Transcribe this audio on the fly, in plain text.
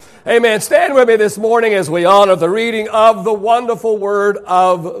Amen. Stand with me this morning as we honor the reading of the wonderful word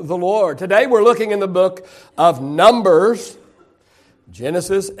of the Lord. Today we're looking in the book of Numbers,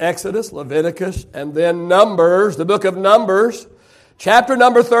 Genesis, Exodus, Leviticus, and then Numbers, the book of Numbers, chapter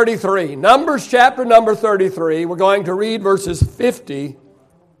number 33. Numbers chapter number 33. We're going to read verses 50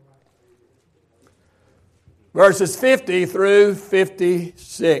 through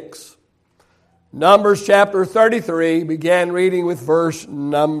 56. Numbers chapter 33, began reading with verse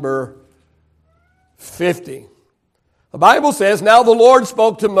number 50. The Bible says, "Now the Lord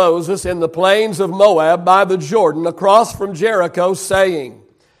spoke to Moses in the plains of Moab by the Jordan across from Jericho, saying,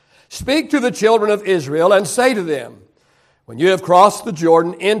 Speak to the children of Israel and say to them, When you have crossed the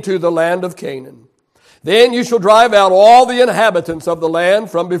Jordan into the land of Canaan, then you shall drive out all the inhabitants of the land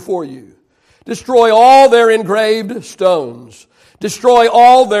from before you. Destroy all their engraved stones. Destroy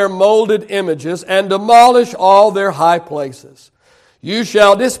all their molded images and demolish all their high places. You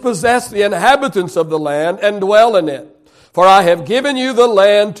shall dispossess the inhabitants of the land and dwell in it, for I have given you the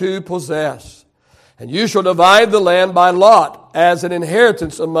land to possess. And you shall divide the land by lot as an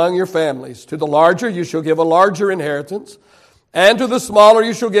inheritance among your families. To the larger you shall give a larger inheritance, and to the smaller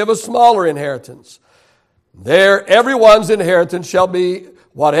you shall give a smaller inheritance. There everyone's inheritance shall be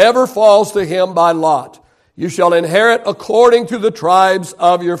whatever falls to him by lot. You shall inherit according to the tribes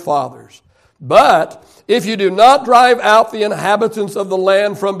of your fathers. But if you do not drive out the inhabitants of the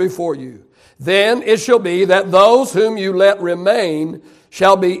land from before you, then it shall be that those whom you let remain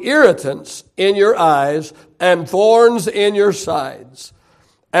shall be irritants in your eyes and thorns in your sides,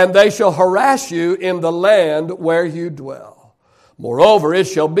 and they shall harass you in the land where you dwell. Moreover, it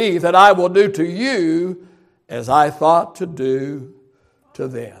shall be that I will do to you as I thought to do to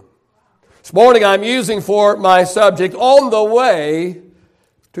them." This morning I'm using for my subject, on the way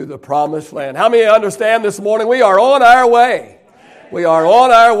to the promised land. How many understand this morning we are on our way? We are on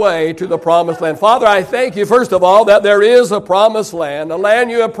our way to the promised land. Father, I thank you, first of all, that there is a promised land, a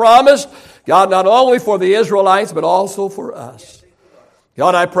land you have promised, God, not only for the Israelites, but also for us.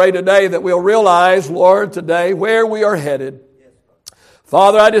 God, I pray today that we'll realize, Lord, today where we are headed.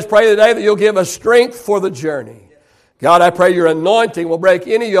 Father, I just pray today that you'll give us strength for the journey. God, I pray your anointing will break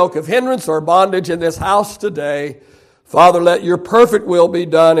any yoke of hindrance or bondage in this house today. Father, let your perfect will be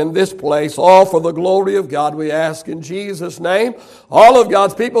done in this place, all for the glory of God, we ask in Jesus' name. All of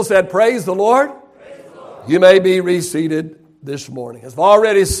God's people said, praise the Lord. Praise the Lord. You may be reseated this morning. As I've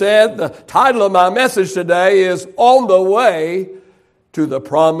already said, the title of my message today is On the Way to the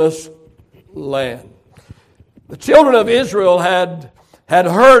Promised Land. The children of Israel had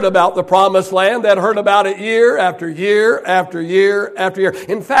heard about the promised land. They'd heard about it year after year after year after year.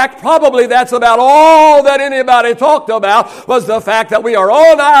 In fact, probably that's about all that anybody talked about, was the fact that we are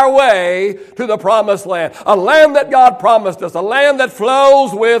on our way to the promised land. A land that God promised us, a land that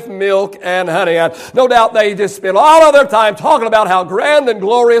flows with milk and honey. And no doubt they just spent all of their time talking about how grand and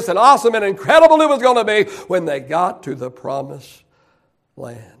glorious and awesome and incredible it was going to be when they got to the promised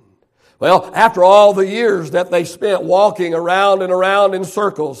land. Well, after all the years that they spent walking around and around in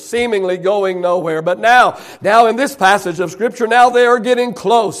circles, seemingly going nowhere, but now in this passage of Scripture, now they are getting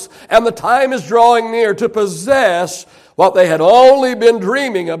close, and the time is drawing near to possess what they had only been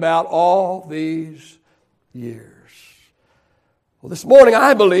dreaming about all these years. Well, this morning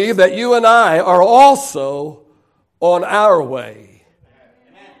I believe that you and I are also on our way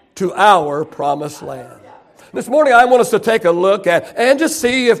to our promised land. This morning I want us to take a look at and just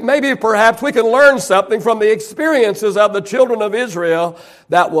see if maybe perhaps we can learn something from the experiences of the children of Israel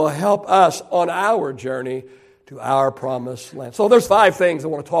that will help us on our journey to our promised land. So there's 5 things I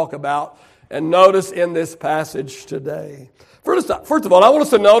want to talk about and notice in this passage today. First of all, I want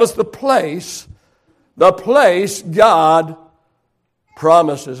us to notice the place God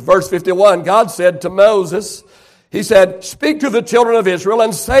promises. Verse 51, God said to Moses, he said, "Speak to the children of Israel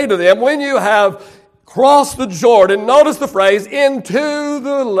and say to them, when you have cross the Jordan," notice the phrase, "into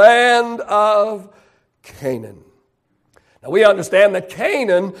the land of Canaan." Now we understand that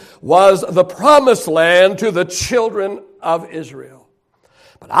Canaan was the promised land to the children of Israel.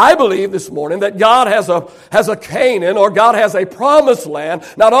 But I believe this morning that God has a Canaan, or God has a promised land.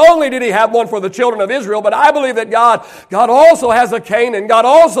 Not only did he have one for the children of Israel, but I believe that God also has a Canaan. God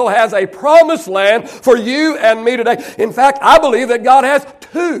also has a promised land for you and me today. In fact, I believe that God has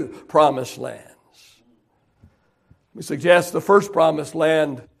 2 promised lands. We suggest the first promised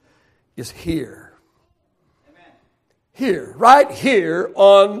land is here. Amen. Here, right here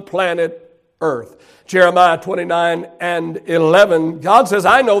on planet Earth. Jeremiah 29:11, God says,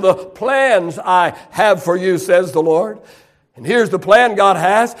 "I know the plans I have for you, says the Lord. And here's the plan God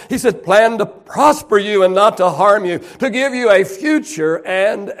has. He said, plan to prosper you and not to harm you, to give you a future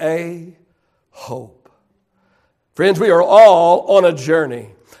and a hope. Friends, we are all on a journey,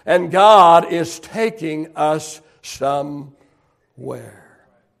 and God is taking us somewhere.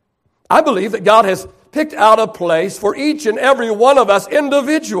 I believe that God has picked out a place for each and every one of us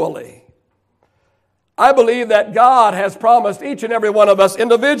individually. I believe that God has promised each and every one of us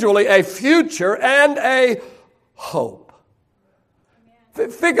individually a future and a hope.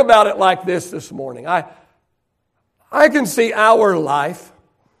 Think about it like this morning. I can see our life,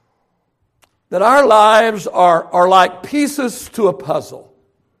 that our lives are like pieces to a puzzle.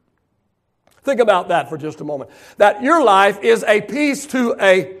 Think about that for just a moment. That your life is a piece to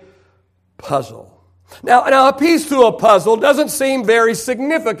a puzzle. Now a piece to a puzzle doesn't seem very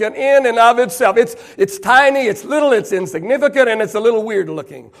significant in and of itself. It's tiny, it's little, it's insignificant, and it's a little weird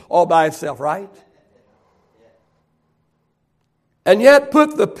looking all by itself, right? And yet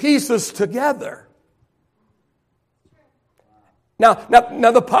put the pieces together. Now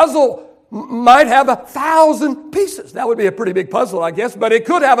the puzzle might have 1,000 pieces. That would be a pretty big puzzle, I guess, but it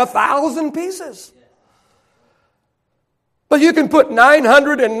could have 1,000 pieces. But you can put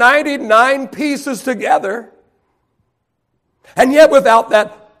 999 pieces together, and yet without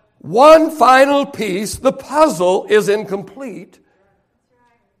that one final piece, the puzzle is incomplete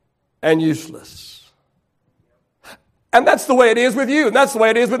and useless. And that's the way it is with you. And that's the way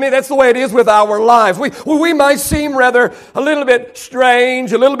it is with me. That's the way it is with our lives. We might seem rather a little bit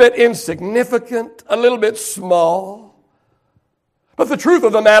strange, a little bit insignificant, a little bit small. But the truth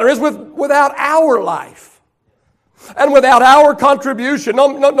of the matter is without our life and without our contribution,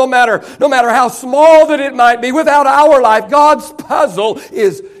 no matter how small that it might be, without our life, God's puzzle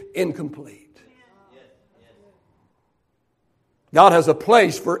is incomplete. God has a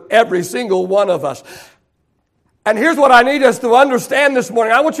place for every single one of us. And here's what I need us to understand this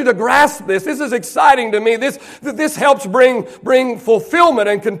morning. I want you to grasp this. This is exciting to me. This helps bring fulfillment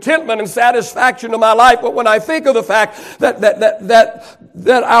and contentment and satisfaction to my life. But when I think of the fact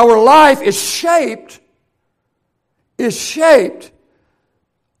that our life is shaped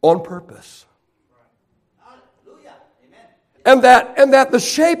on purpose. And that the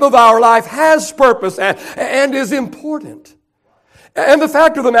shape of our life has purpose and is important. And the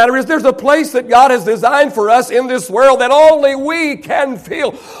fact of the matter is there's a place that God has designed for us in this world that only we can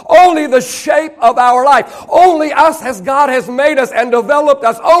feel. Only the shape of our life. Only us as God has made us and developed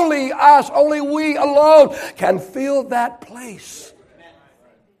us. Only us, only we alone can feel that place.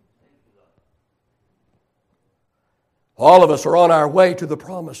 All of us are on our way to the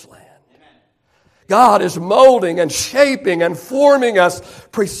promised land. God is molding and shaping and forming us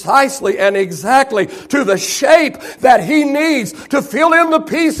precisely and exactly to the shape that He needs to fill in the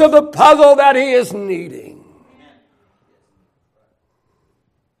piece of the puzzle that He is needing.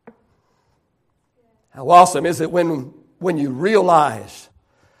 How awesome is it when you realize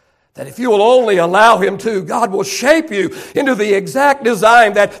that if you will only allow Him to, God will shape you into the exact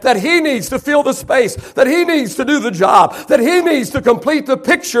design that He needs to fill the space, that He needs to do the job, that He needs to complete the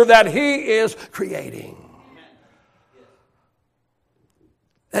picture that He is creating.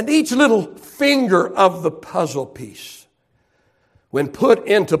 And each little finger of the puzzle piece, when put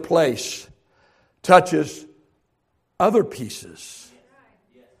into place, touches other pieces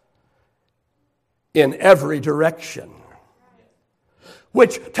in every direction.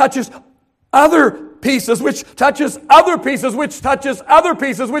 Which touches other pieces, which touches other pieces, which touches other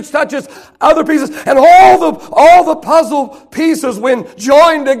pieces, which touches other pieces. And all the puzzle pieces, when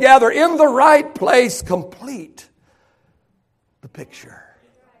joined together in the right place, complete the picture.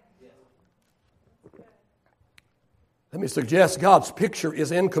 Let me suggest God's picture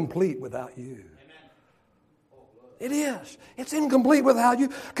is incomplete without you. It is. It's incomplete without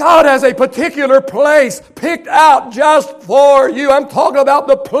you. God has a particular place picked out just for you. I'm talking about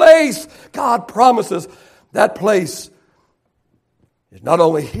the place God promises. That place is not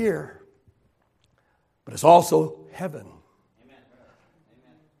only here, but it's also heaven.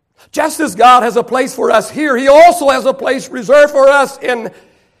 Just as God has a place for us here, He also has a place reserved for us in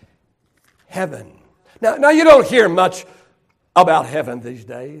heaven. Now you don't hear much about heaven these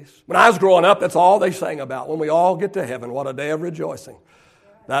days. When I was growing up, that's all they sang about. When we all get to heaven, what a day of rejoicing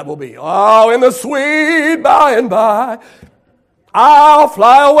that will be. Oh, in the sweet by and by, I'll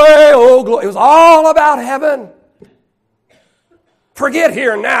fly away, oh glory. It was all about heaven. Forget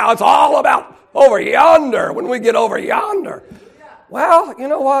here now. It's all about over yonder, when we get over yonder. Well, you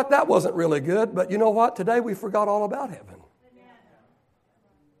know what? That wasn't really good, but you know what? Today we forgot all about heaven.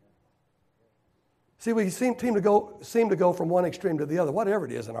 See, we seem to go from one extreme to the other. Whatever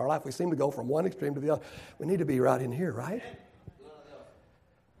it is in our life, we seem to go from one extreme to the other. We need to be right in here, right?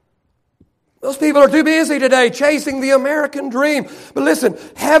 Those people are too busy today chasing the American dream. But listen,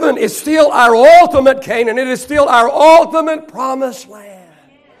 heaven is still our ultimate Canaan. It is still our ultimate promised land.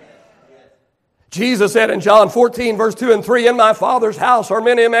 Jesus said in John 14, verse 2 and 3, in my Father's house are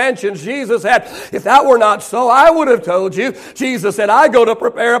many mansions. Jesus said, if that were not so, I would have told you. Jesus said, I go to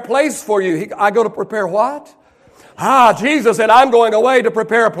prepare a place for you. I go to prepare what? Jesus said, I'm going away to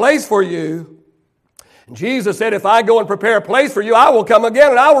prepare a place for you. And Jesus said, if I go and prepare a place for you, I will come again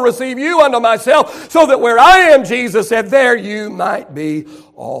and I will receive you unto myself, so that where I am, Jesus said, there you might be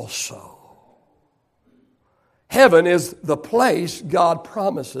also. Heaven is the place God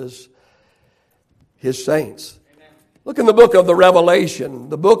promises His saints. Amen. Look in the book of the Revelation,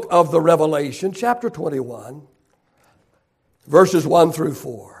 chapter 21, verses 1 through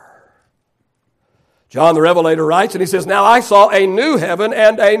 4. John the Revelator writes, and he says, now I saw a new heaven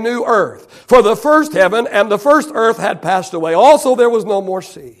and a new earth. For the first heaven and the first earth had passed away. Also there was no more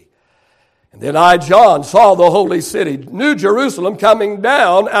sea. And then I, John, saw the holy city, New Jerusalem, coming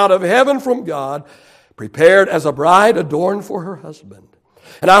down out of heaven from God, prepared as a bride adorned for her husband.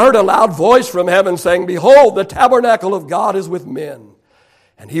 And I heard a loud voice from heaven saying, behold, the tabernacle of God is with men,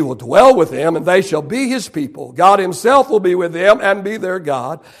 and He will dwell with them, and they shall be His people. God Himself will be with them and be their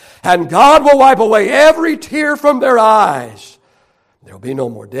God. And God will wipe away every tear from their eyes. There will be no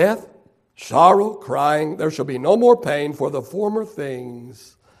more death, sorrow, crying. There shall be no more pain, for the former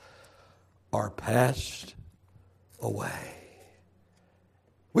things are passed away.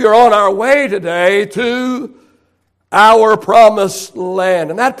 We are on our way today to our promised land.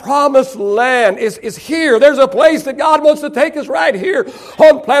 And that promised land is here. There's a place that God wants to take us right here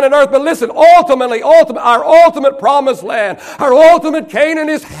on planet Earth. But listen, ultimately, our ultimate promised land, our ultimate Canaan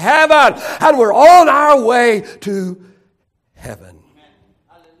is heaven. And we're on our way to heaven.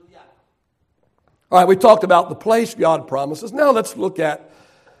 All right, we talked about the place God promises. Now let's look at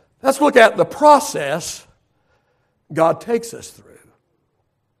the process God takes us through.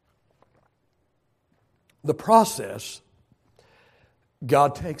 The process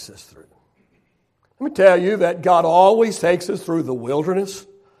God takes us through. Let me tell you that God always takes us through the wilderness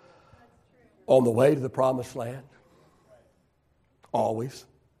on the way to the promised land. Always.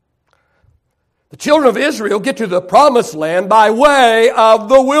 The children of Israel get to the promised land by way of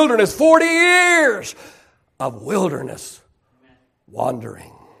the wilderness. 40 years of wilderness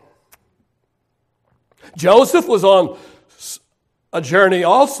wandering. Joseph was on a journey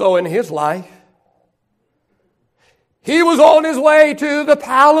also in his life. He was on his way to the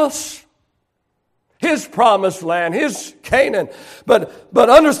palace, his promised land, his Canaan. But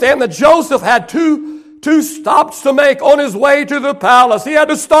understand that Joseph had two stops to make on his way to the palace. He had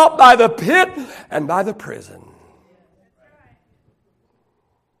to stop by the pit and by the prison.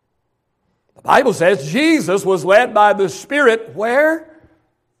 The Bible says Jesus was led by the Spirit where?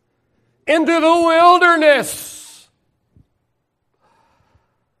 Into the wilderness.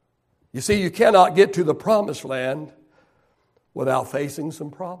 You see, you cannot get to the promised land without facing some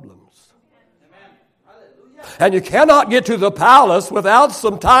problems. And you cannot get to the palace without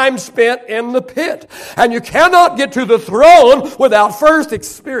some time spent in the pit. And you cannot get to the throne without first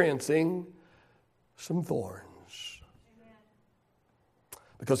experiencing some thorns.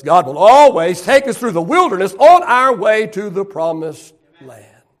 Because God will always take us through the wilderness on our way to the promised land.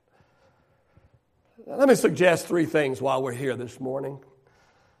 Now, let me suggest three things while we're here this morning.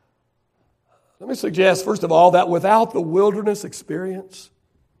 Let me suggest, first of all, that without the wilderness experience,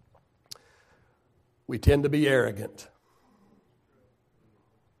 we tend to be arrogant.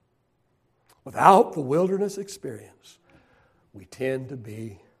 Without the wilderness experience, we tend to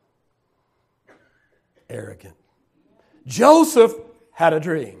be arrogant. Joseph had a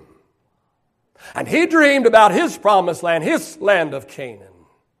dream. And he dreamed about his promised land, his land of Canaan.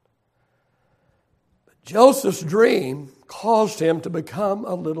 But Joseph's dream caused him to become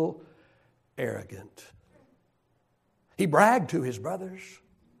a little arrogant. He bragged to his brothers.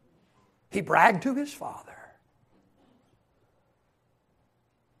 He bragged to his father.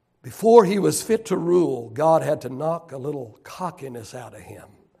 Before he was fit to rule, God had to knock a little cockiness out of him.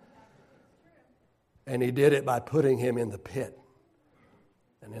 And He did it by putting him in the pit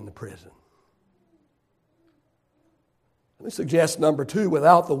and in the prison. Let me suggest number two,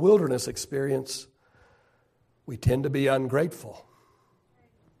 without the wilderness experience, we tend to be ungrateful.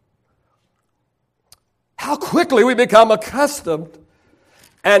 How quickly we become accustomed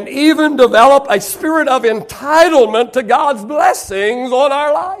and even develop a spirit of entitlement to God's blessings on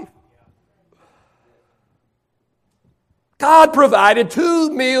our life. God provided 2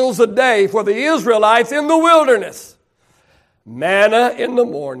 meals a day for the Israelites in the wilderness. Manna in the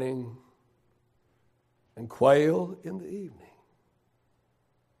morning and quail in the evening.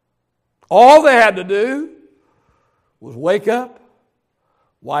 All they had to do was wake up,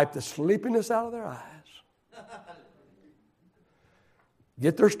 wipe the sleepiness out of their eyes,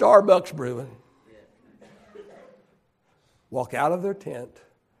 get their Starbucks brewing, walk out of their tent,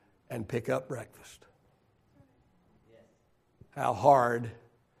 and pick up breakfast. How hard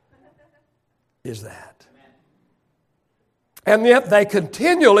is that? And yet they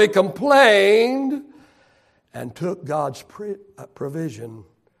continually complained and took God's provision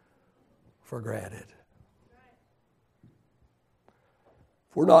for granted.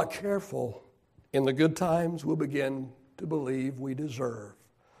 If we're not careful, in the good times we'll begin to believe we deserve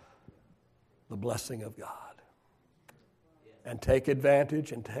the blessing of God and take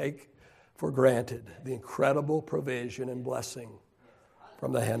advantage and take for granted the incredible provision and blessing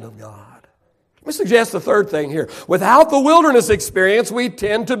from the hand of God. Let me suggest the third thing here. Without the wilderness experience, we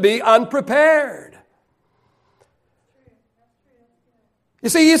tend to be unprepared. You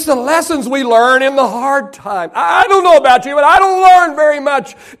see, it's the lessons we learn in the hard times. I don't know about you, but I don't learn very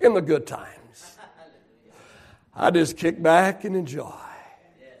much in the good times. I just kick back and enjoy.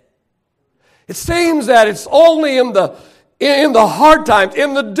 It seems that it's only in the hard times,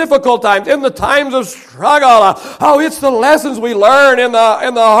 in the difficult times, in the times of struggle. It's the lessons we learn in the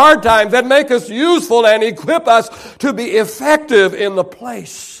hard times that make us useful and equip us to be effective in the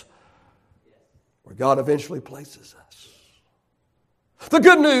place where God eventually places us. The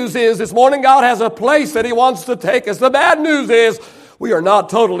good news is this morning God has a place that He wants to take us. The bad news is we are not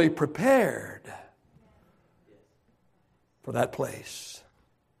totally prepared for that place.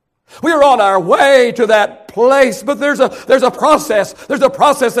 We are on our way to that place, but there's a process. There's a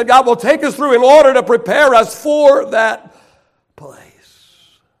process that God will take us through in order to prepare us for that place.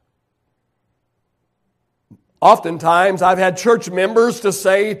 Oftentimes, I've had church members to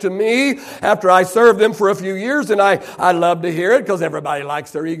say to me after I served them for a few years, and I love to hear it because everybody likes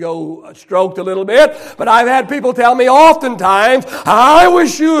their ego stroked a little bit, but I've had people tell me oftentimes, I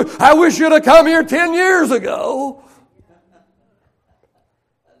wish you'd have come here 10 years ago.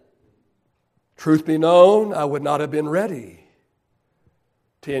 Truth be known, I would not have been ready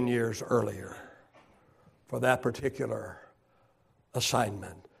 10 years earlier for that particular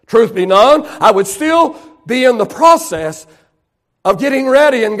assignment. Truth be known, I would still be in the process of getting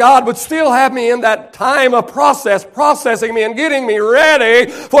ready, and God would still have me in that time of processing me and getting me ready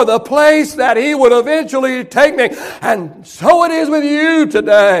for the place that He would eventually take me. And so it is with you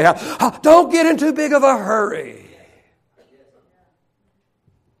today. Don't get in too big of a hurry.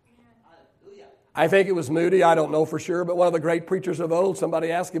 I think it was Moody, I don't know for sure, but one of the great preachers of old, somebody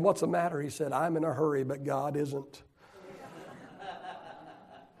asked him, what's the matter? He said, I'm in a hurry, but God isn't.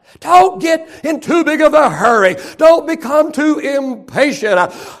 Don't get in too big of a hurry. Don't become too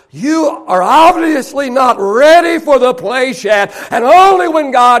impatient. You are obviously not ready for the place yet. And only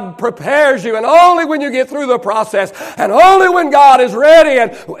when God prepares you, and only when you get through the process, and only when God is ready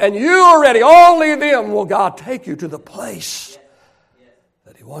and you are ready, only then will God take you to the place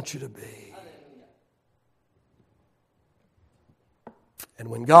that He wants you to be. And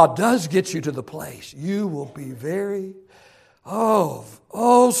when God does get you to the place, you will be very,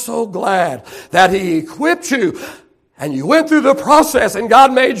 so glad that He equipped you and you went through the process and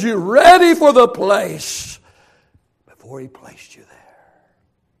God made you ready for the place before He placed you there.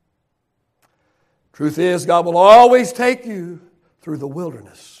 Truth is, God will always take you through the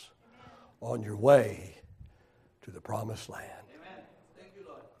wilderness on your way to the promised land.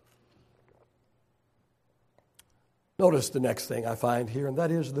 Notice the next thing I find here, and that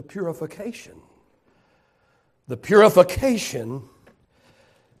is the purification. The purification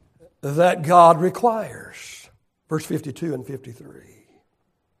that God requires. Verse 52 and 53.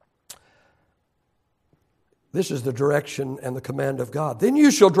 This is the direction and the command of God. Then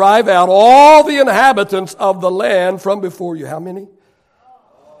you shall drive out all the inhabitants of the land from before you. How many?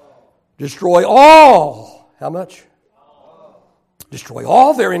 Destroy all. How much? Destroy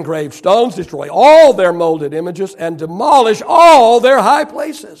all their engraved stones, destroy all their molded images, and demolish all their high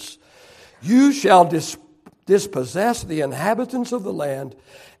places. You shall dispossess the inhabitants of the land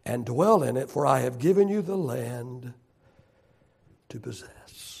and dwell in it, for I have given you the land to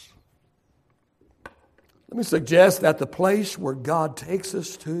possess. Let me suggest that the place where God takes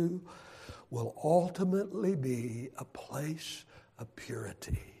us to will ultimately be a place of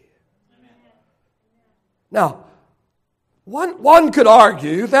purity. Now, one could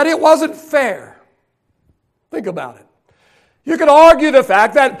argue that it wasn't fair. Think about it. You could argue the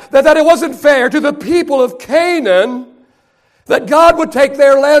fact that it wasn't fair to the people of Canaan that God would take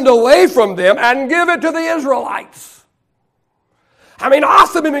their land away from them and give it to the Israelites. I mean,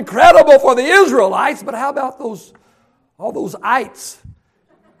 awesome and incredible for the Israelites, but how about all those ites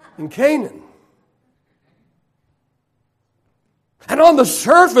in Canaan? And on the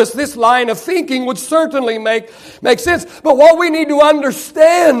surface, this line of thinking would certainly make sense. But what we need to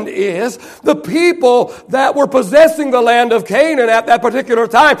understand is the people that were possessing the land of Canaan at that particular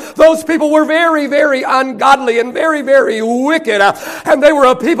time, those people were very, very ungodly and very, very wicked. And they were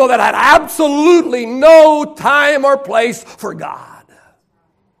a people that had absolutely no time or place for God.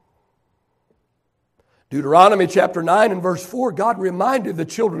 Deuteronomy chapter 9 and verse 4, God reminded the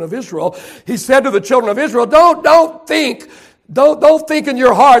children of Israel. He said to the children of Israel, don't think in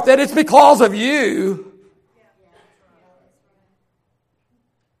your heart that it's because of you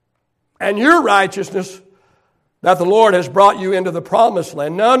and your righteousness that the Lord has brought you into the promised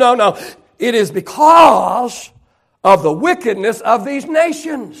land. No. It is because of the wickedness of these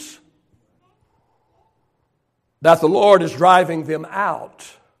nations that the Lord is driving them out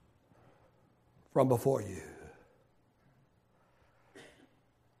from before you.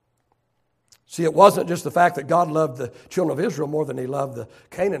 See, it wasn't just the fact that God loved the children of Israel more than He loved the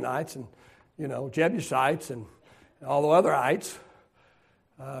Canaanites and, Jebusites and all the other ites.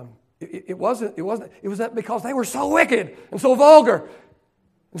 It was that because they were so wicked and so vulgar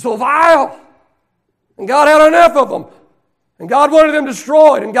and so vile. And God had enough of them. And God wanted them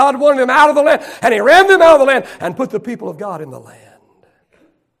destroyed. And God wanted them out of the land. And He ran them out of the land and put the people of God in the land.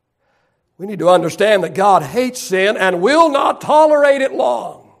 We need to understand that God hates sin and will not tolerate it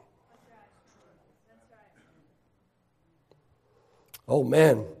long. Oh,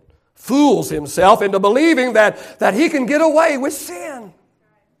 man fools himself into believing that he can get away with sin.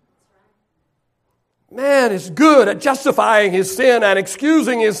 Man is good at justifying his sin and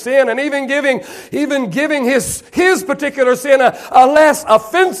excusing his sin and even giving his particular sin a less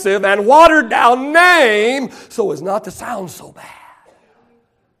offensive and watered down name so as not to sound so bad.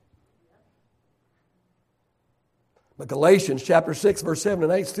 But Galatians chapter 6 verse 7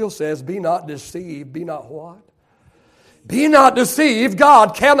 and 8 still says, be not deceived, be not what? Be not deceived,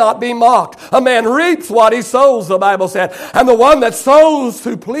 God cannot be mocked. A man reaps what he sows, the Bible said. And the one that sows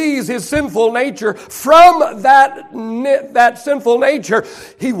to please his sinful nature, from that sinful nature,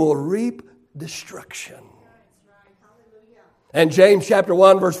 he will reap destruction. And James chapter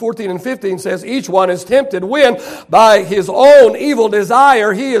 1 verse 14 and 15 says, each one is tempted when by his own evil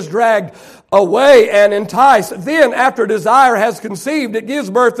desire he is dragged away and enticed. Then after desire has conceived, it gives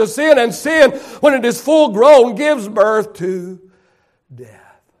birth to sin, and sin, when it is full grown, gives birth to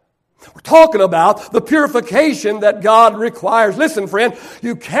death. We're talking about the purification that God requires. Listen, friend,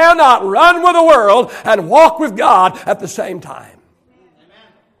 you cannot run with the world and walk with God at the same time.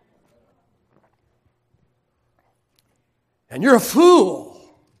 And you're a fool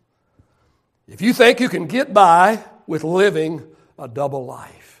if you think you can get by with living a double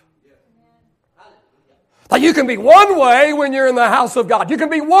life. That you can be one way when you're in the house of God. You can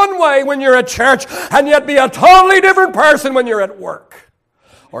be one way when you're at church and yet be a totally different person when you're at work.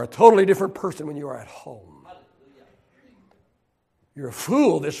 Or a totally different person when you are at home. You're a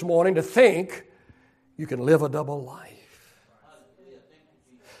fool this morning to think you can live a double life.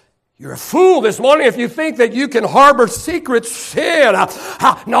 You're a fool this morning if you think that you can harbor secret sin.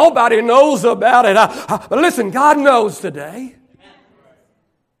 Nobody knows about it. But listen, God knows today.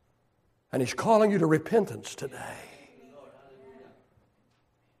 And He's calling you to repentance today.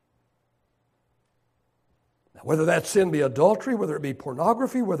 Now, whether that sin be adultery, whether it be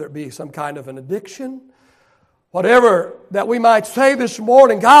pornography, whether it be some kind of an addiction, whatever that we might say this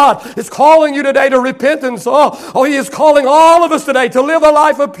morning, God is calling you today to repentance. Oh, He is calling all of us today to live a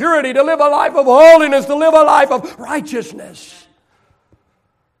life of purity, to live a life of holiness, to live a life of righteousness.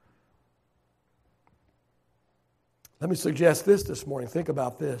 Let me suggest this morning. Think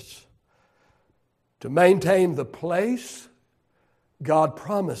about this. To maintain the place God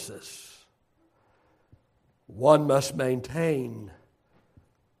promises, one must maintain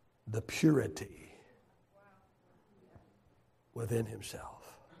the purity within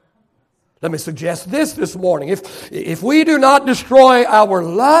himself. Let me suggest this morning. If we do not destroy our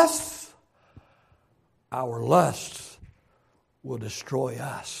lusts will destroy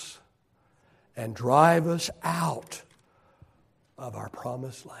us and drive us out of our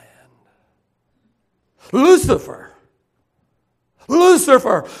promised land. Lucifer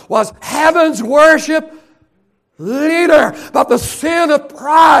was heaven's worship leader, but the sin of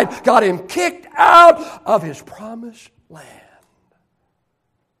pride got him kicked out of his promised land.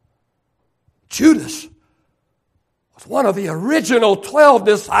 Judas One of the original 12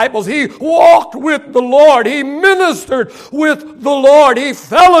 disciples. He walked with the Lord. He ministered with the Lord. He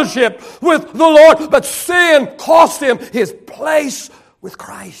fellowshiped with the Lord. But sin cost him his place with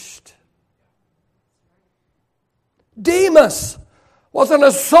Christ. Demas was an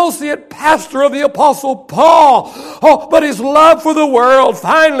associate pastor of the Apostle Paul. Oh, but his love for the world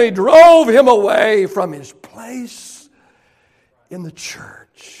finally drove him away from his place in the church.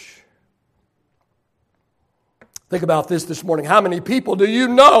 Think about this morning. How many people do you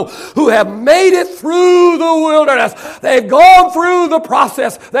know who have made it through the wilderness? They've gone through the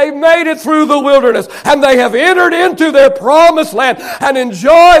process. They've made it through the wilderness. And they have entered into their promised land and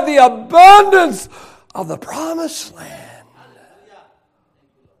enjoyed the abundance of the promised land.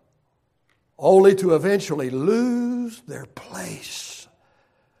 Only to eventually lose their place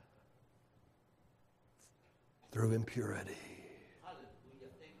through impurity.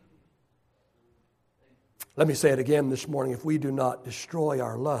 Let me say it again this morning. If we do not destroy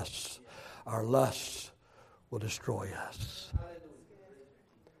our lusts will destroy us.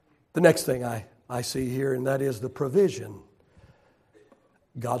 The next thing I see here, and that is the provision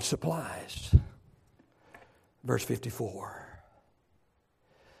God supplies. Verse 54.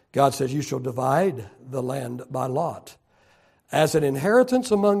 God says, you shall divide the land by lot as an inheritance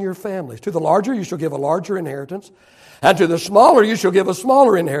among your families. To the larger you shall give a larger inheritance, and to the smaller you shall give a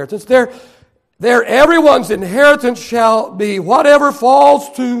smaller inheritance. There everyone's inheritance shall be whatever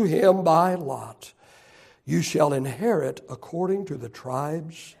falls to him by lot. You shall inherit according to the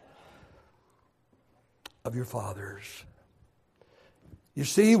tribes of your fathers. You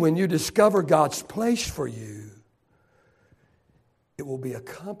see, when you discover God's place for you, it will be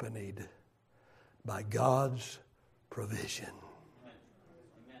accompanied by God's provision.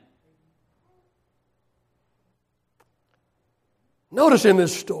 Notice in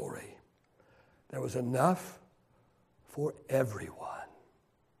this story, there was enough for everyone.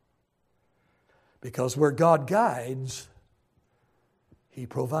 Because where God guides, He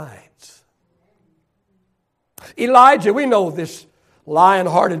provides. Elijah, we know this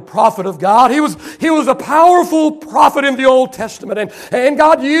lion-hearted prophet of God. He was a powerful prophet in the Old Testament. And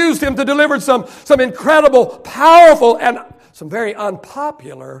God used him to deliver some incredible, powerful, and some very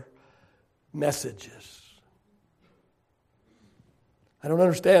unpopular messages. I don't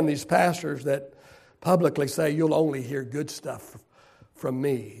understand these pastors that publicly say, you'll only hear good stuff from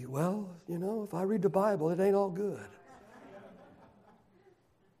me. Well, if I read the Bible, it ain't all good.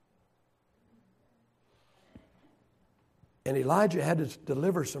 And Elijah had to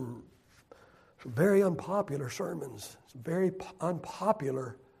deliver some very unpopular sermons, some very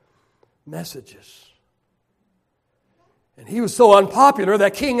unpopular messages. And he was so unpopular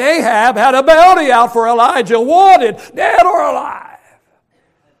that King Ahab had a bounty out for Elijah, wanted, dead or alive.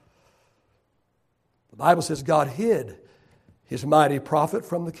 The Bible says God hid his mighty prophet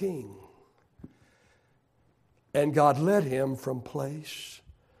from the king. And God led him from place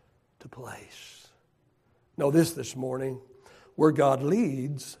to place. Know this morning. Where God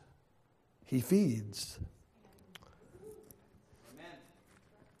leads, He feeds.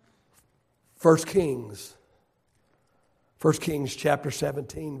 1 Kings chapter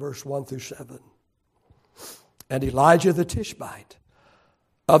 17, verse 1 through 7. And Elijah the Tishbite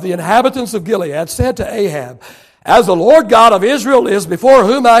of the inhabitants of Gilead said to Ahab, as the Lord God of Israel is before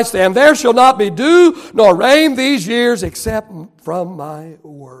whom I stand, there shall not be dew nor rain these years except from my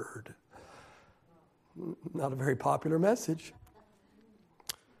word. Not a very popular message.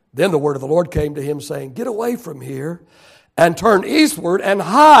 Then the word of the Lord came to him saying, get away from here and turn eastward and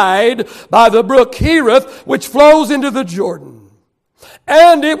hide by the brook Cherith, which flows into the Jordan.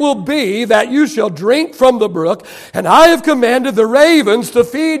 And it will be that you shall drink from the brook, and I have commanded the ravens to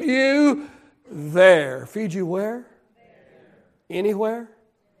feed you there. Feed you where? Anywhere?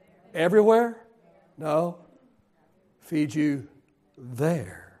 Everywhere? No. Feed you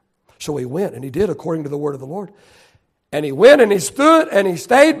there. So he went, and he did according to the word of the Lord. And he went and he stood and he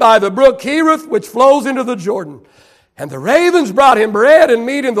stayed by the brook Cherith, which flows into the Jordan. And the ravens brought him bread and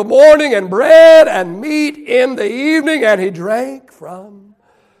meat in the morning, and bread and meat in the evening, and he drank from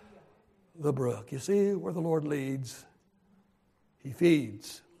the brook. You see, where the Lord leads, He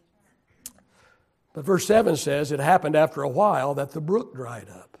feeds. But verse 7 says, it happened after a while that the brook dried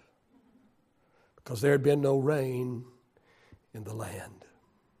up, because there had been no rain in the land.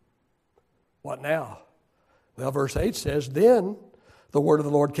 What now? Well, verse 8 says, then the word of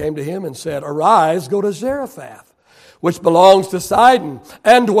the Lord came to him and said, arise, go to Zarephath, which belongs to Sidon,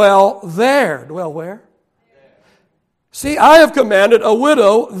 and dwell there. Dwell where? There. See, I have commanded a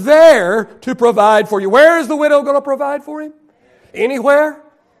widow there to provide for you. Where is the widow going to provide for him? There. Anywhere?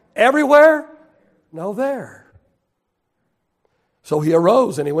 Everywhere? No, there. So he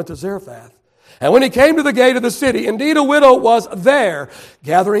arose and he went to Zarephath. And when he came to the gate of the city, indeed a widow was there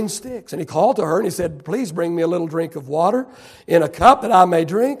gathering sticks. And he called to her and he said, please bring me a little drink of water in a cup that I may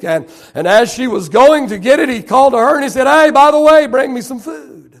drink. And as she was going to get it, he called to her and he said, hey, by the way, bring me some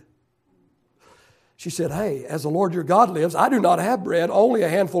food. She said, hey, as the Lord your God lives, I do not have bread, only a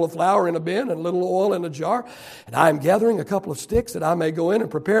handful of flour in a bin and a little oil in a jar. And I am gathering a couple of sticks that I may go in and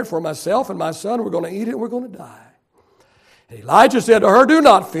prepare it for myself and my son. We're going to eat it and we're going to die. And Elijah said to her, do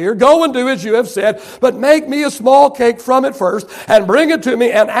not fear. Go and do as you have said, but make me a small cake from it first and bring it to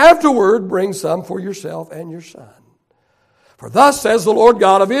me, and afterward bring some for yourself and your son. For thus says the Lord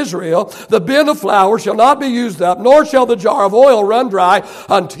God of Israel, the bin of flour shall not be used up, nor shall the jar of oil run dry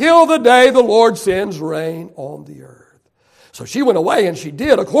until the day the Lord sends rain on the earth. So she went away, and she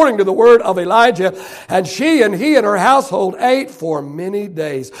did according to the word of Elijah, and he and her household ate for many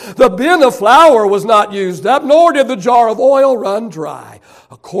days. The bin of flour was not used up, nor did the jar of oil run dry,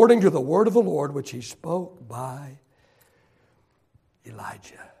 according to the word of the Lord which he spoke by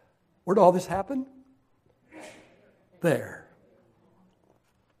Elijah. Where did all this happen? There.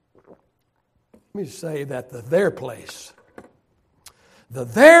 Let me say that the there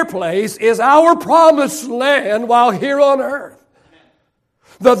place is our promised land while here on earth.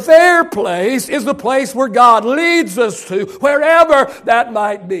 The there place is the place where God leads us to, wherever that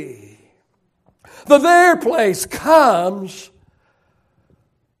might be. The there place comes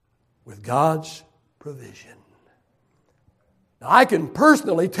with God's provision. Now, I can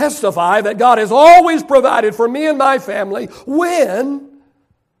personally testify that God has always provided for me and my family when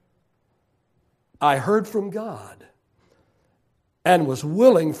I heard from God and was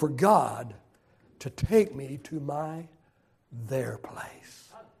willing for God to take me to my there place.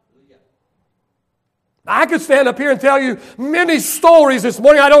 I could stand up here and tell you many stories this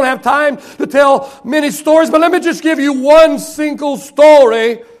morning. I don't have time to tell many stories, but let me just give you one single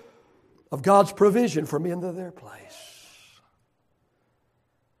story of God's provision for me in the there place.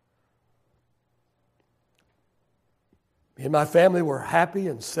 Me and my family were happy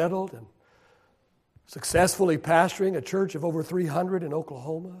and settled and successfully pastoring a church of over 300 in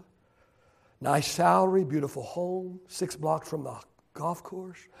Oklahoma. Nice salary, beautiful home, 6 blocks from the golf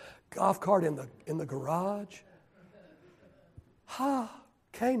course, golf cart in the garage.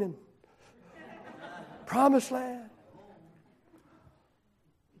 Canaan. Promised land.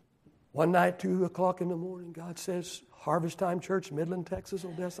 One night, 2 o'clock in the morning, God says, Harvest Time Church, Midland, Texas,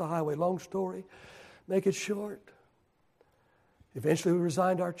 Odessa Highway. Long story. Make it short. Eventually, we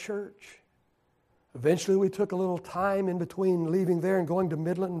resigned our church. Eventually, we took a little time in between leaving there and going to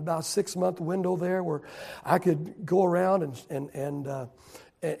Midland, about a 6-month window there where I could go around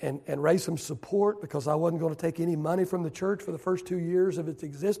and raise some support because I wasn't going to take any money from the church for the first 2 years of its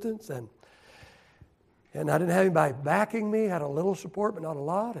existence. And I didn't have anybody backing me. I had a little support, but not a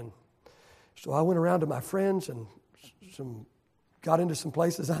lot. And so I went around to my friends and got into some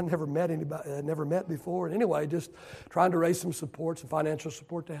places I never met before. And anyway, just trying to raise some support, some financial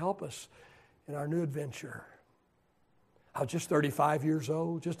support to help us in our new adventure. I was just 35 years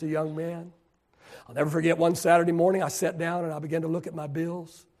old, just a young man. I'll never forget one Saturday morning, I sat down and I began to look at my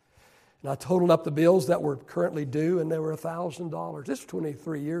bills. And I totaled up the bills that were currently due, and they were $1,000. This was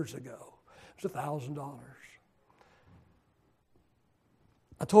 23 years ago. It was $1,000.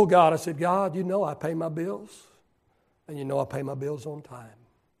 I told God, I said, God, you know I pay my bills, and you know I pay my bills on time.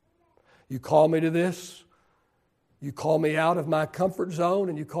 You call me to this. You call me out of my comfort zone,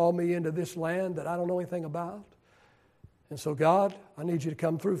 and you call me into this land that I don't know anything about. And so, God, I need you to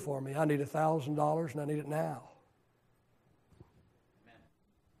come through for me. I need $1,000, and I need it now.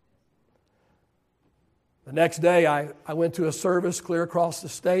 The next day, I went to a service clear across the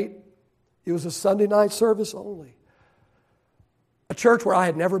state. It was a Sunday night service only. A church where I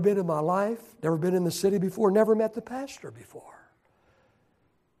had never been in my life, never been in the city before, never met the pastor before.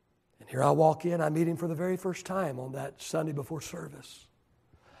 And here I walk in, I meet him for the very first time on that Sunday before service.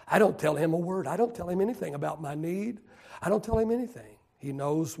 I don't tell him a word. I don't tell him anything about my need. I don't tell him anything. He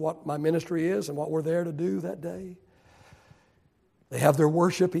knows what my ministry is and what we're there to do that day. They have their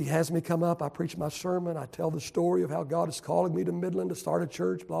worship. He has me come up. I preach my sermon. I tell the story of how God is calling me to Midland to start a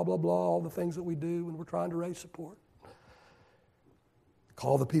church, blah, blah, blah, all the things that we do when we're trying to raise support.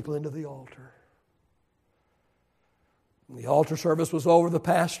 Call the people into the altar. When the altar service was over, the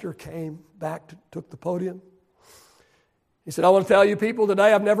pastor came back, took the podium. He said, I want to tell you people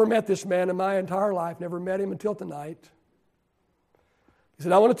today, I've never met this man in my entire life, never met him until tonight. He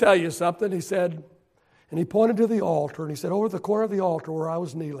said, I want to tell you something. He said, and he pointed to the altar, and he said, over the corner of the altar where I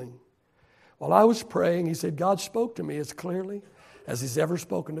was kneeling, while I was praying, he said, God spoke to me as clearly as he's ever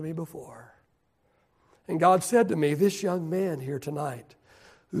spoken to me before. And God said to me, this young man here tonight,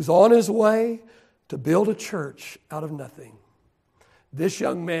 who's on his way to build a church out of nothing, this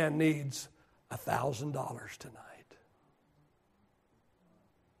young man needs $1,000 tonight.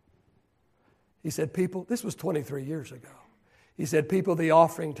 He said, people, this was 23 years ago. He said, people, the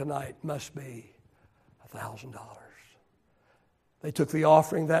offering tonight must be $1,000. They took the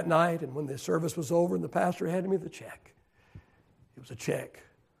offering that night, and when the service was over and the pastor handed me the check, it was a check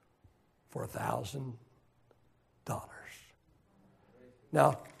for $1,000.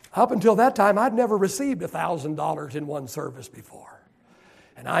 Now, up until that time, I'd never received $1,000 in one service before.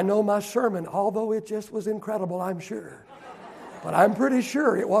 And I know my sermon, although it just was incredible, I'm sure. But I'm pretty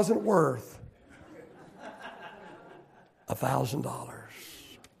sure it wasn't worth $1,000.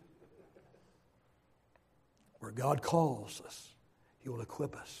 Where God calls us, He will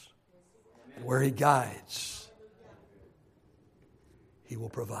equip us. And where He guides, He will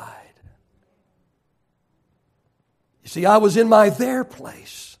provide. You see, I was in my there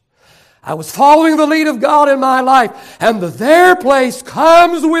place. I was following the lead of God in my life. And the there place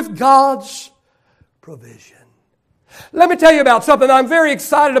comes with God's provision. Let me tell you about something I'm very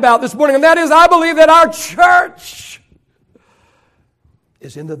excited about this morning. And that is, I believe that our church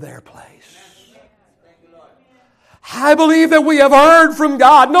is in the there place. I believe that we have heard from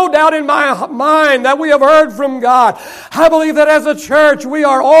God. No doubt in my mind that we have heard from God. I believe that as a church we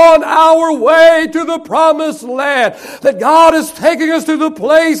are on our way to the promised land. That God is taking us to the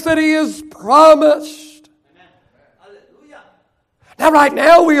place that He has promised. Now right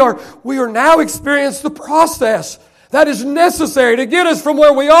now we are now experiencing the process that is necessary to get us from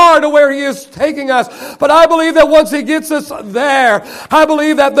where we are to where He is taking us. But I believe that once He gets us there, I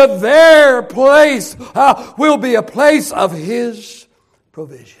believe that the there place will be a place of His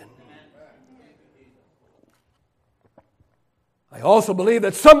provision. I also believe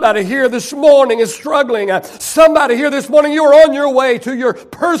that somebody here this morning is struggling. Somebody here this morning, you're on your way to your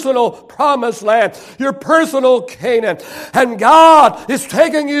personal promised land, your personal Canaan. And God is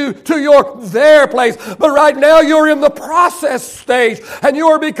taking you to your there place. But right now you're in the process stage and you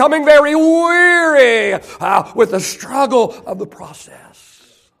are becoming very weary with the struggle of the process.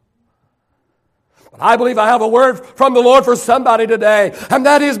 But I believe I have a word from the Lord for somebody today, and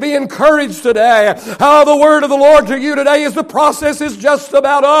that is, be encouraged today. The word of the Lord to you today is the process is just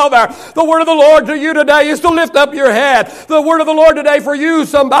about over. The word of the Lord to you today is to lift up your head. The word of the Lord today for you,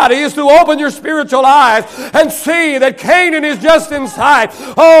 somebody, is to open your spiritual eyes and see that Canaan is just in sight.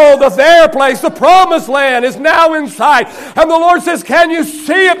 Oh, the there place, the promised land is now in sight. And the Lord says, can you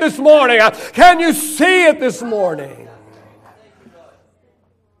see it this morning? Can you see it this morning?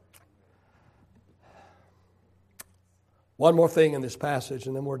 One more thing in this passage,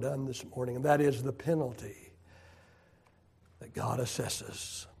 and then we're done this morning, and that is the penalty that God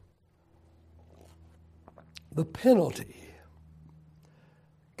assesses. The penalty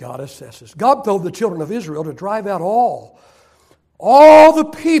God assesses. God told the children of Israel to drive out all the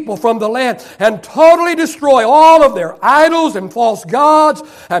people from the land and totally destroy all of their idols and false gods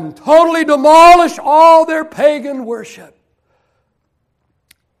and totally demolish all their pagan worship.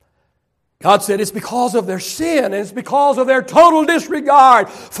 God said, it's because of their sin and it's because of their total disregard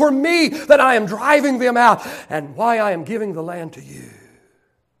for me that I am driving them out and why I am giving the land to you.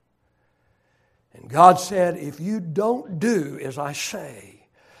 And God said, if you don't do as I say,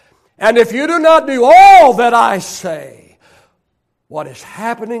 and if you do not do all that I say, what is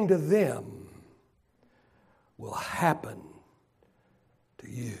happening to them will happen to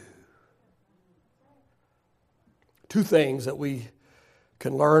you. Two things that we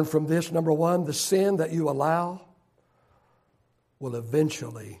can learn from this. Number one, the sin that you allow will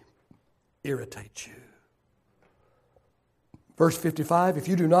eventually irritate you. Verse 55, if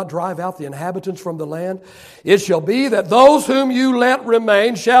you do not drive out the inhabitants from the land, it shall be that those whom you let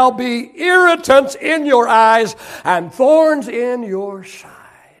remain shall be irritants in your eyes and thorns in your side.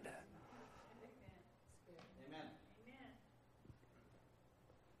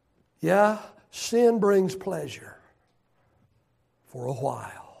 Yeah, sin brings pleasure for a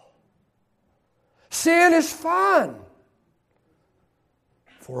while. Sin is fun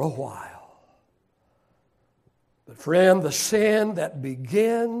for a while. But friend, the sin that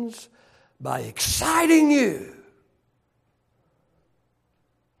begins by exciting you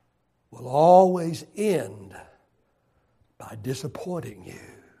will always end by disappointing you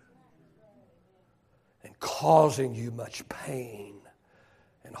and causing you much pain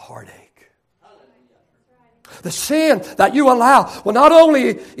and heartache. The sin that you allow will not only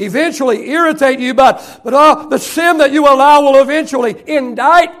eventually irritate you, but the sin that you allow will eventually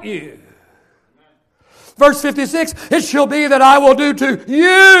indict you. Verse 56, it shall be that I will do to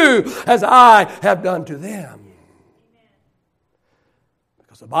you as I have done to them.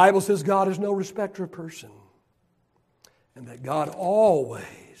 Because the Bible says God is no respecter of person. And that God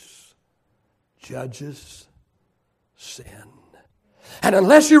always judges sin. And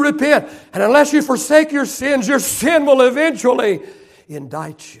unless you repent, and unless you forsake your sin will eventually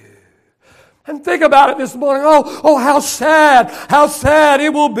indict you. And think about it this morning. Oh, how sad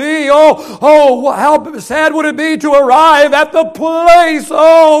it will be. Oh, how sad would it be to arrive at the place,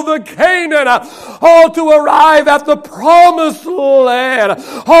 the Canaan. To arrive at the promised land.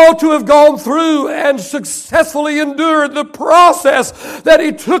 To have gone through and successfully endured the process that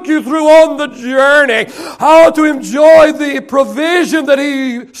He took you through on the journey. To enjoy the provision that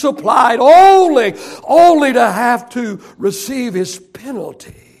He supplied, only to have to receive His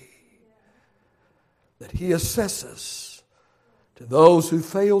penalty that He assesses to those who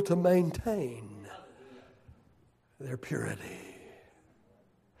fail to maintain their purity.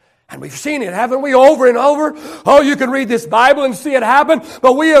 And we've seen it, haven't we, over and over? You can read this Bible and see it happen,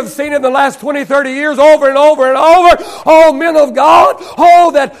 but we have seen it in the last 20, 30 years over and over and over. Men of God,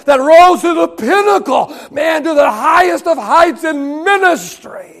 that rose to the pinnacle, man, to the highest of heights in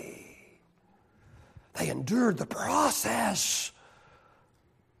ministry. They endured the process.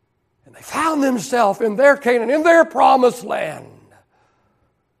 And they found themselves in their Canaan, in their promised land,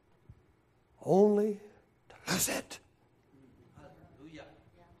 only to lose it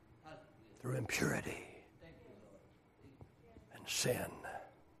through impurity and sin.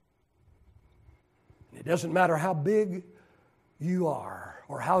 And it doesn't matter how big you are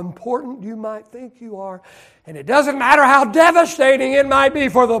or how important you might think you are, and it doesn't matter how devastating it might be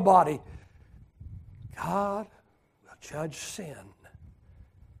for the body. God will judge sin.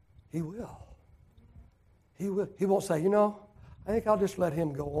 He will. He will. He won't say, I think I'll just let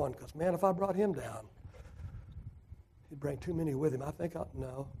him go on because, man, if I brought him down, he'd bring too many with him.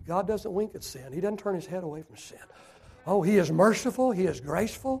 No. God doesn't wink at sin. He doesn't turn His head away from sin. He is merciful. He is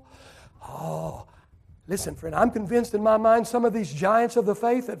graceful. Listen, friend, I'm convinced in my mind some of these giants of the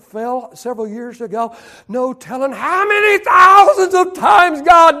faith that fell several years ago, no telling how many thousands of times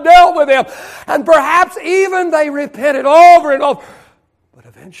God dealt with them. And perhaps even they repented over and over. But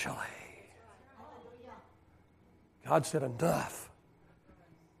eventually, God said, enough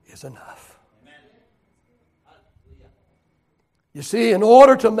is enough. You see, in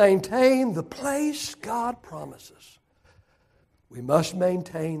order to maintain the place God promises, we must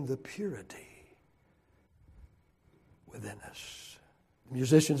maintain the purity within us. The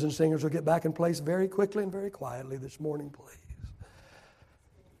musicians and singers will get back in place very quickly and very quietly this morning, please.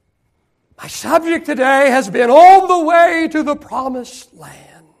 My subject today has been on the way to the promised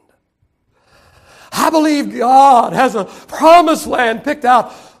land. I believe God has a promised land picked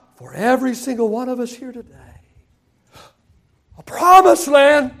out for every single one of us here today. A promised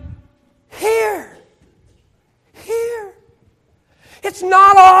land here. Here. It's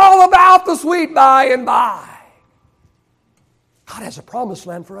not all about the sweet by and by. God has a promised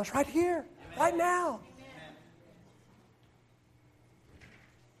land for us right here, right now.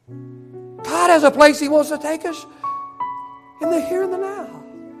 God has a place He wants to take us in the here and the now.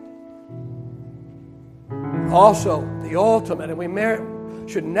 Also, the ultimate, and we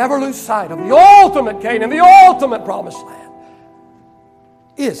should never lose sight of the ultimate Canaan, the ultimate promised land,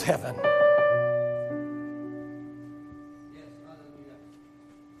 is heaven.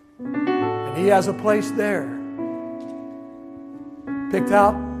 And He has a place there picked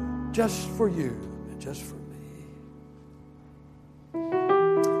out just for you and just for me.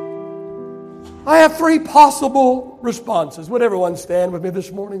 I have 3 possible responses. Would everyone stand with me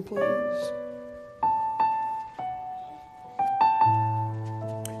this morning, please?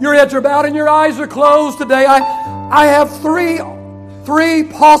 Your heads are bowed and your eyes are closed today. I have three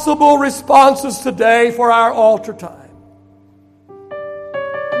possible responses today for our altar time.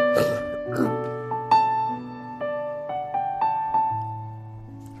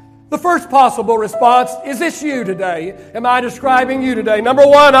 The first possible response, is this you today? Am I describing you today? Number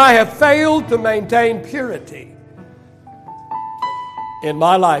 1, I have failed to maintain purity in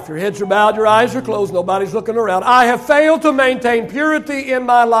my life. Your heads are bowed, your eyes are closed, nobody's looking around. I have failed to maintain purity in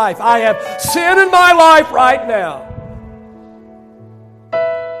my life. I have sin in my life right now.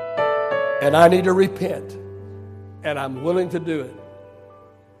 And I need to repent. And I'm willing to do it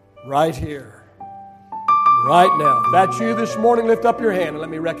right here. Right now. If that's you this morning, lift up your hand and let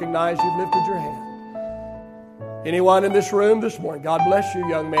me recognize you've lifted your hand. Anyone in this room this morning, God bless you,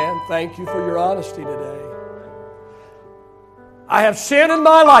 young man. Thank you for your honesty today. I have sin in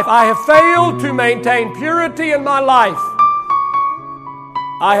my life. I have failed to maintain purity in my life.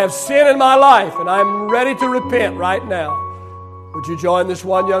 I have sin in my life, and I'm ready to repent right now. Would you join this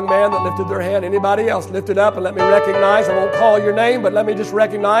one young man that lifted their hand? Anybody else? Lift it up and let me recognize. I won't call your name, but let me just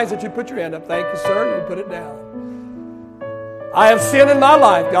recognize that you put your hand up. Thank you, sir. You put it down. I have sin in my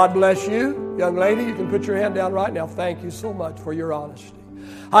life. God bless you. Young lady, you can put your hand down right now. Thank you so much for your honesty.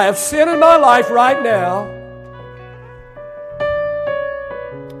 I have sin in my life right now.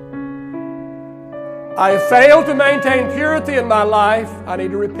 I have failed to maintain purity in my life. I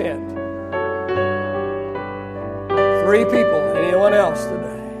need to repent. 3 people. Anyone else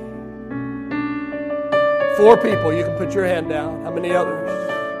today? 4 people. You can put your hand down. How many others?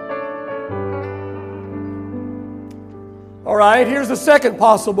 All right, here's the second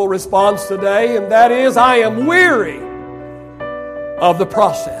possible response today, and that is, I am weary of the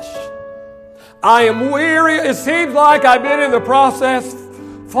process. I am weary. It seems like I've been in the process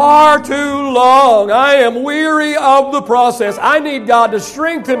far too long. I am weary of the process. I need God to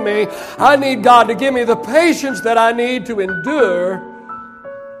strengthen me. I need God to give me the patience that I need to endure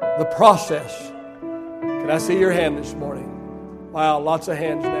the process. Can I see your hand this morning? Wow, lots of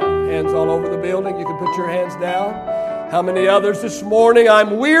hands now. Hands all over the building. You can put your hands down. How many others this morning?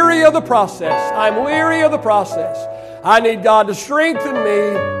 I'm weary of the process. I'm weary of the process. I need God to strengthen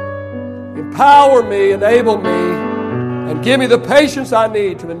me, empower me, enable me, and give me the patience I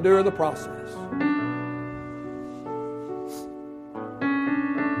need to endure the process.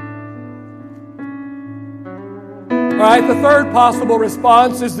 All right, the third possible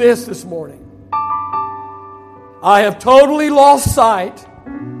response is this morning. I have totally lost sight,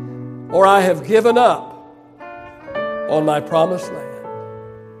 or I have given up on my promised land.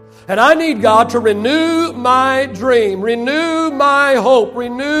 And I need God to renew my dream, renew my hope,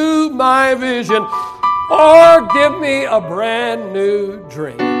 renew my vision, or give me a brand new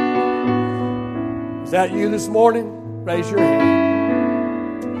dream. Is that you this morning? Raise your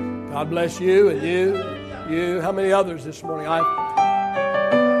hand. God bless you and you. How many others this morning?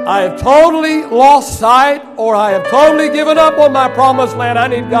 I have totally lost sight, or I have totally given up on my promised land. I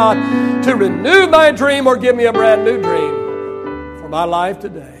need God to renew my dream or give me a brand new dream for my life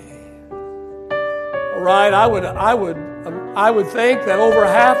today. All right, I would think that over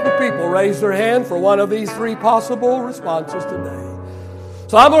half the people raised their hand for one of these 3 possible responses today.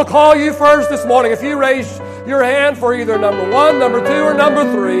 So I'm going to call you first this morning. If you raise your hand for either number 1, number 2, or number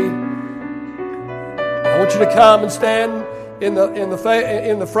 3, I want you to come and stand in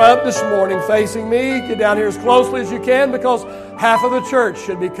the front this morning facing me. Get down here as closely as you can, because half of the church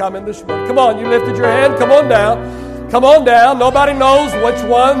should be coming this morning. Come on, you lifted your hand. Come on down. Come on down. Nobody knows which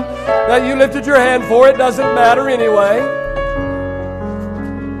one that you lifted your hand for. It doesn't matter anyway.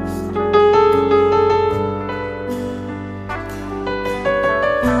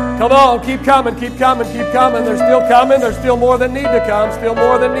 Come on, keep coming, keep coming, keep coming. They're still coming. There's still more that need to come. Still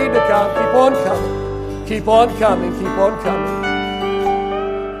more that need to come. Keep on coming. Keep on coming. Keep on coming.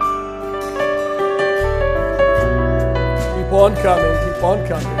 Keep on coming. Keep on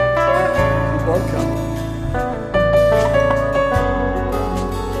coming. Keep on coming.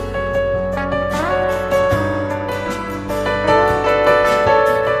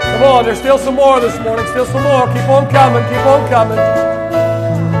 Come on, there's still some more this morning. Still some more. Keep on coming. Keep on coming.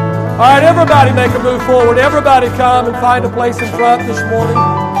 All right, everybody make a move forward. Everybody come and find a place in front this morning.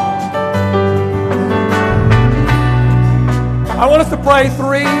 I want us to pray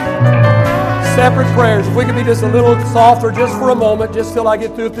 3 separate prayers. If we could be just a little softer just for a moment, just till I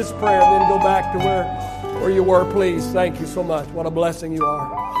get through this prayer, and then go back to where you were, please. Thank you so much. What a blessing you are.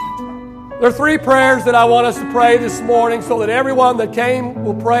 There are 3 prayers that I want us to pray this morning, so that everyone that came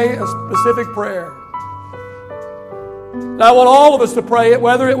will pray a specific prayer. And I want all of us to pray it,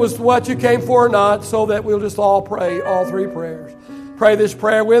 whether it was what you came for or not, so that we'll just all pray all 3 prayers. Pray this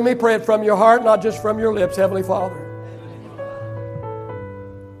prayer with me. Pray it from your heart, not just from your lips. Heavenly Father,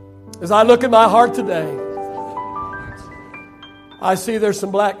 as I look at my heart today, I see there's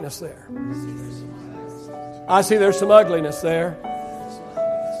some blackness there. I see there's some ugliness there.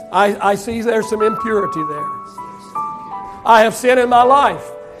 I see there's some impurity there. I have sin in my life.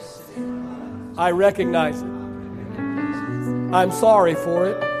 I recognize it. I'm sorry for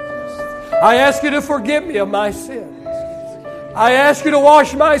it. I ask you to forgive me of my sin. I ask you to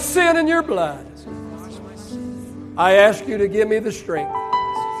wash my sin in your blood. I ask you to give me the strength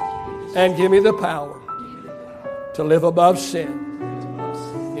and give me the power to live above sin.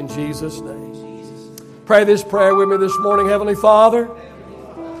 In Jesus' name. Pray this prayer with me this morning. Heavenly Father,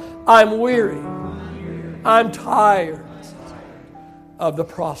 I'm weary. I'm tired of the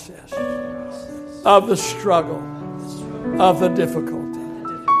process, of the struggle, of the difficulty.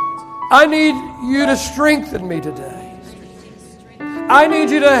 I need you to strengthen me today. I need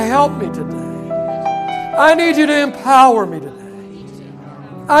you to help me today. I need you to empower me today.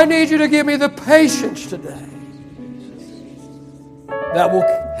 I need you to give me the patience today that will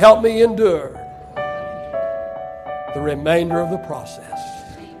help me endure the remainder of the process.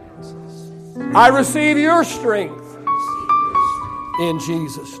 I receive your strength in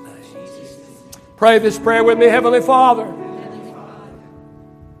Jesus' name. Pray this prayer with me. Heavenly Father,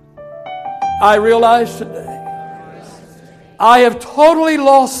 I realize today I have totally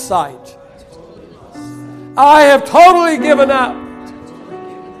lost sight. I have totally given up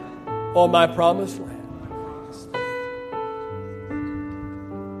on my promised land.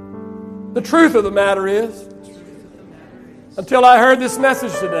 The truth of the matter is, until I heard this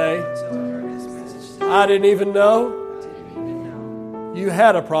message today, I didn't even know you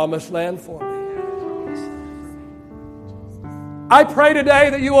had a promised land for me. I pray today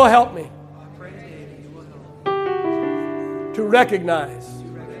that you will help me to recognize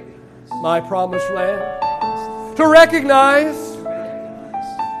my promised land, to recognize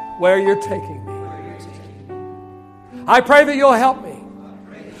where you're taking me. I pray that you'll help me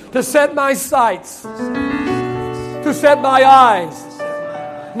to set my sights, to set my eyes,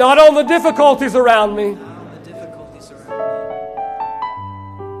 not on the difficulties around me,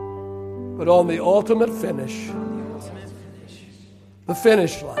 but on the ultimate finish, the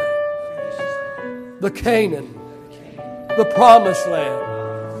finish line, the Canaan, the promised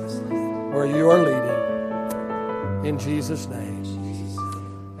land where you are leading. In Jesus' name,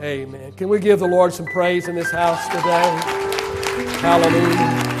 amen. Can we give the Lord some praise in this house today?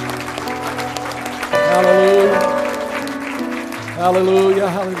 Hallelujah. Hallelujah. Hallelujah.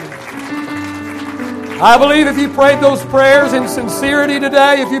 Hallelujah. I believe if you prayed those prayers in sincerity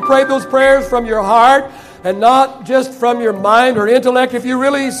today, if you prayed those prayers from your heart and not just from your mind or intellect, if you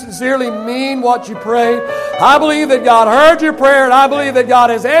really sincerely mean what you prayed, I believe that God heard your prayer, and I believe that God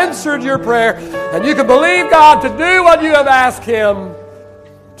has answered your prayer, and you can believe God to do what you have asked Him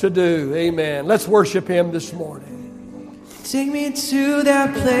to do. Amen. Let's worship Him this morning. Take me to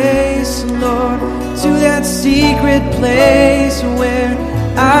that place, Lord, to that secret place where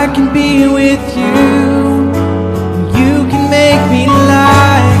I can be with you. You can make me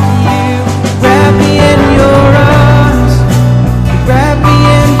like you. Wrap me in your arms. Wrap me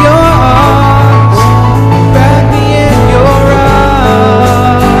in your arms. Wrap me in your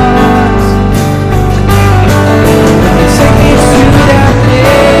arms. Take me to that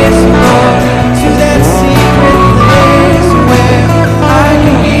place, Lord, to that secret place where I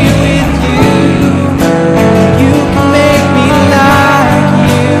can be with you. You can make me like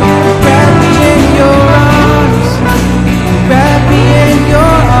you. Wrap me in your arms. Wrap me in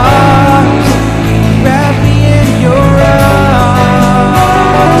your arms. Wrap me in your arms.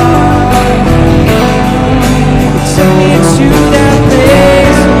 Take me to that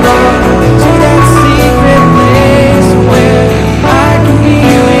place, Lord, to that secret place where I can be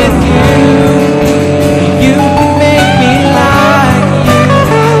with you. You can make me like you.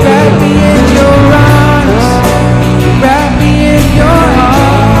 Wrap me in your arms. Wrap me in your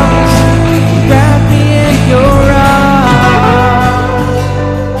arms.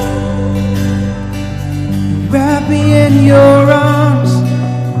 Wrap me in your arms. Wrap me in your arms.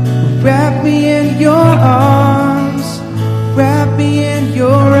 Wrap me in your arms. Wrap me in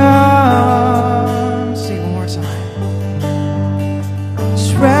your arms. Sing one more time.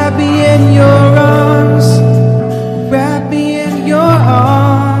 Just wrap me in your arms. Wrap me in your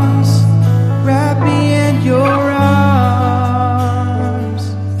arms. Wrap me in your arms.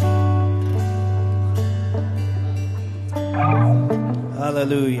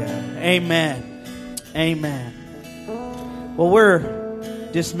 Hallelujah. Amen. Amen. Well, we're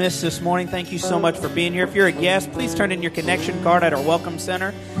dismissed this morning. Thank you so much for being here. If you're a guest, please turn in your connection card at our Welcome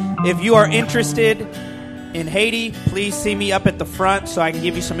Center. If you are interested in Haiti, please see me up at the front so I can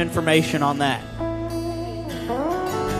give you some information on that.